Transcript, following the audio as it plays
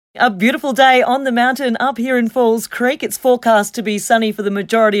A beautiful day on the mountain up here in Falls Creek. It's forecast to be sunny for the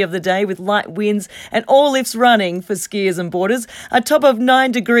majority of the day with light winds and all lifts running for skiers and boarders. A top of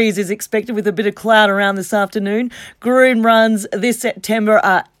 9 degrees is expected with a bit of cloud around this afternoon. Garoon runs this September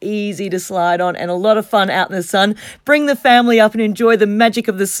are easy to slide on and a lot of fun out in the sun. Bring the family up and enjoy the magic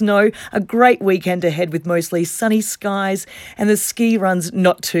of the snow. A great weekend ahead with mostly sunny skies and the ski runs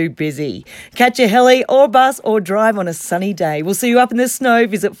not too busy. Catch a heli or bus or drive on a sunny day. We'll see you up in the snow.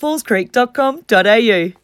 Visit fallscreek.com.au.